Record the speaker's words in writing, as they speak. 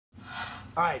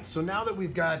All right, so now that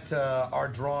we've got our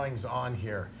drawings on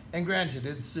here, and granted,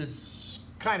 it's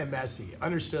kind of messy,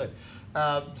 understood.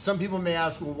 Some people may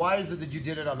ask, well, why is it that you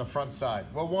did it on the front side?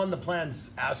 Well, one, the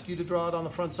plans ask you to draw it on the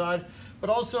front side, but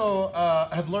also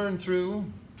have learned through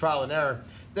trial and error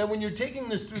that when you're taking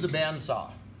this through the bandsaw,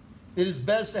 it is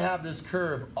best to have this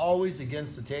curve always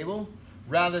against the table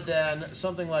rather than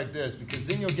something like this, because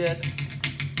then you'll get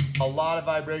a lot of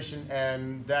vibration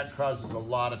and that causes a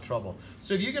lot of trouble.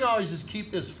 So if you can always just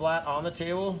keep this flat on the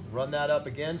table, run that up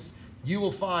against, you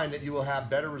will find that you will have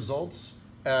better results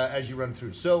as you run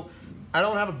through. So I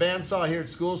don't have a bandsaw here at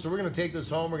school, so we're gonna take this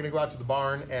home, we're gonna go out to the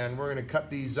barn and we're gonna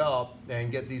cut these up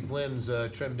and get these limbs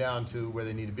trimmed down to where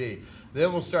they need to be.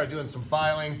 Then we'll start doing some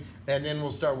filing and then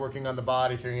we'll start working on the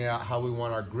body, figuring out how we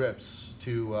want our grips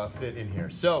to fit in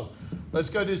here. So let's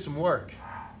go do some work.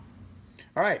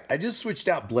 All right, I just switched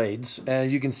out blades,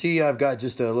 and you can see I've got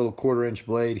just a little 1/4-inch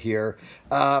blade here.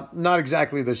 Not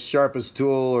exactly the sharpest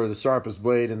tool or the sharpest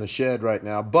blade in the shed right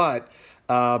now, but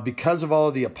because of all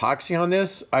of the epoxy on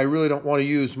this, I really don't want to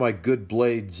use my good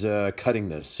blades cutting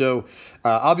this. So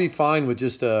I'll be fine with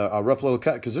just a rough little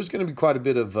cut because there's going to be quite a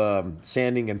bit of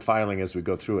sanding and filing as we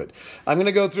go through it. I'm going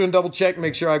to go through and double check,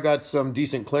 make sure I've got some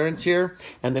decent clearance here,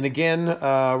 and then again,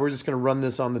 we're just going to run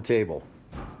this on the table.